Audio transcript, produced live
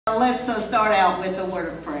Let's start out with a word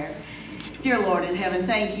of prayer. Dear Lord in heaven,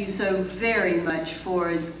 thank you so very much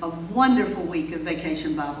for a wonderful week of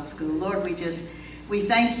Vacation Bible School. Lord, we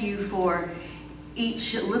thank you for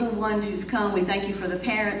each little one who's come. We thank you for the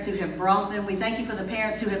parents who have brought them. We thank you for the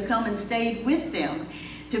parents who have come and stayed with them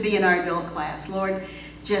to be in our adult class. Lord,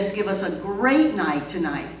 just give us a great night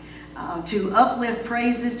tonight to uplift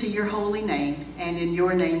praises to your holy name. And in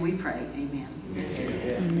your name we pray. Amen.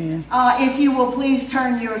 Amen. If you will please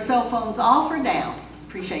turn your cell phones off or down.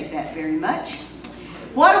 Appreciate that very much.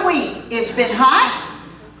 What a week. It's been hot,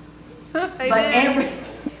 but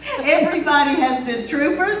everybody has been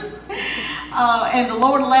troopers. And the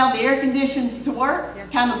Lord allowed the air conditions to work,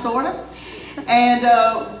 kind of, sort of. And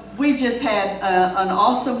we've just had an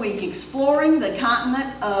awesome week exploring the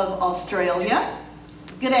continent of Australia.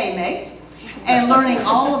 G'day, mates. And learning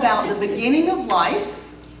all about the beginning of life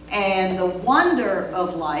and the wonder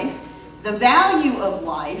of life, the value of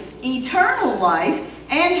life, eternal life,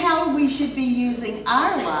 and how we should be using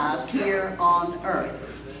our lives here on earth.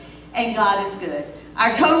 And God is good.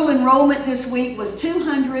 Our total enrollment this week was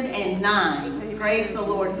 209. Praise the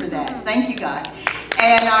Lord for that. Thank you, God.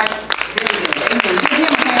 And our,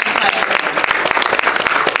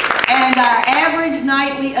 and our average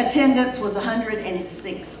nightly attendance was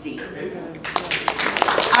 160.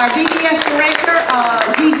 Our VBS director,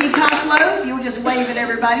 Gigi Coslow, if you'll just wave at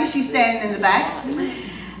everybody, she's standing in the back.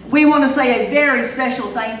 We want to say a very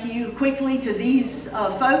special thank you quickly to these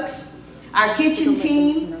folks. Our kitchen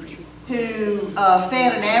team, who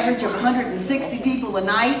fed an average of 160 people a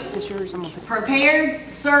night, prepared,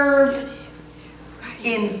 served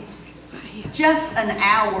in just an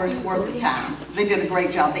hour's worth of time. They did a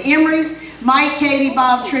great job. The Emerys, Mike, Katie,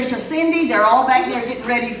 Bob, Tricia, Cindy, they're all back there getting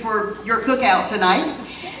ready for your cookout tonight.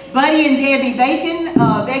 Buddy and Debbie Bacon,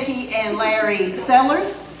 Becky and Larry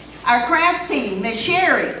Sellers. Our crafts team, Miss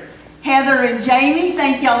Sherry, Heather and Jamie,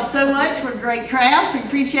 thank y'all so much for great crafts, we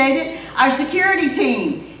appreciate it. Our security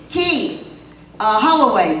team, Keith,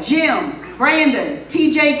 Holloway, Jim, Brandon,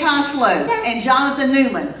 TJ Coslow, and Jonathan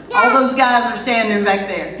Newman. All those guys are standing back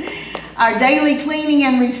there. Our daily cleaning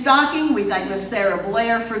and restocking, we thank Miss Sarah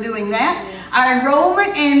Blair for doing that. Our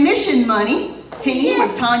enrollment and mission money team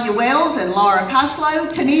was Tanya Wells and Laura Coslow,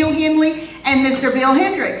 Tennille Henley, and Mr. Bill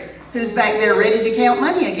Hendricks, who's back there ready to count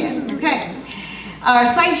money again. Okay. Our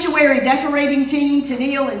sanctuary decorating team,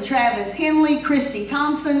 Tennille and Travis Henley, Christy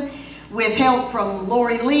Thompson, with help from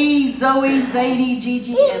Lori Lee, Zoe, Zadie,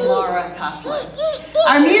 Gigi, and Laura Coslow.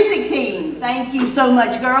 Our music team, thank you so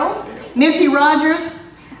much, girls. Missy Rogers,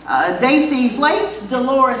 Daisy Flakes,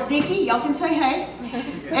 Dolores Dickey, y'all can say hey.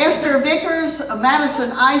 Esther Vickers,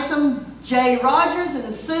 Madison Isom, Jay Rogers,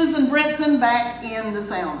 and Susan Brinson back in the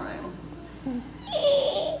sound room.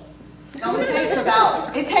 Now,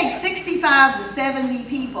 it takes 65 to 70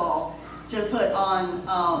 people to put on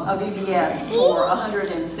a VBS for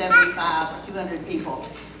 175 or 200 people.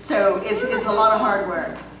 So it's a lot of hard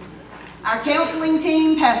work. Our counseling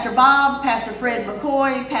team, Pastor Bob, Pastor Fred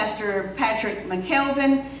McCoy, Pastor Patrick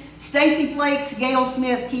McKelvin, Stacy Flakes, Gail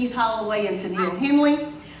Smith, Keith Holloway, and Tennille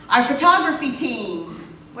Henley. Our photography team,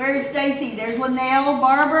 where's Stacy? There's Linnell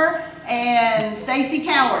Barber and Stacy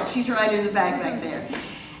Cowart. She's right in the back there.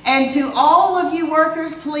 And to all of you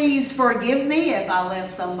workers, please forgive me if I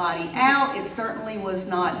left somebody out. It certainly was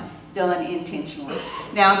not done intentionally.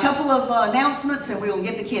 Now, a couple of announcements, and we will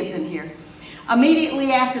get the kids in here.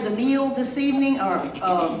 Immediately after the meal this evening, or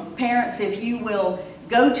parents, if you will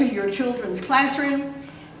go to your children's classroom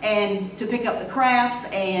and to pick up the crafts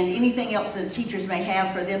and anything else that the teachers may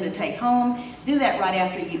have for them to take home, do that right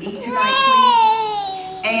after you eat tonight, please.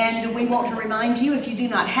 And we want to remind you, if you do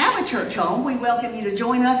not have a church home, we welcome you to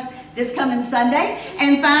join us this coming Sunday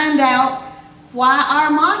and find out why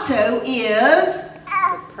our motto is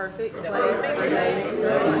the perfect place for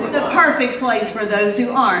those. The perfect place for those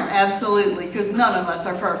who aren't, absolutely, because none of us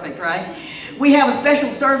are perfect, right? We have a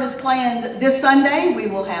special service planned this Sunday. We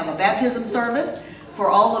will have a baptism service for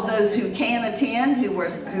all of those who can attend, who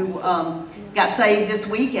got saved this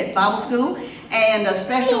week at Bible school, and a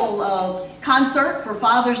special concert for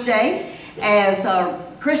Father's Day as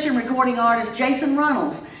Christian recording artist Jason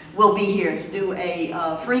Runnels will be here to do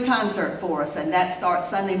a free concert for us, and that starts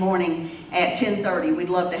Sunday morning at 10:30. We'd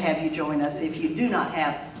love to have you join us if you do not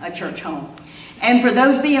have a church home. And for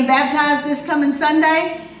those being baptized this coming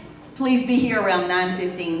Sunday, please be here around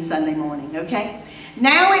 9:15 Sunday morning, okay?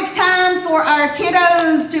 Now it's time for our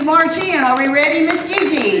kiddos to march in. Are we ready, Miss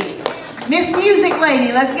Gigi? Miss Music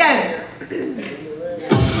Lady, let's go.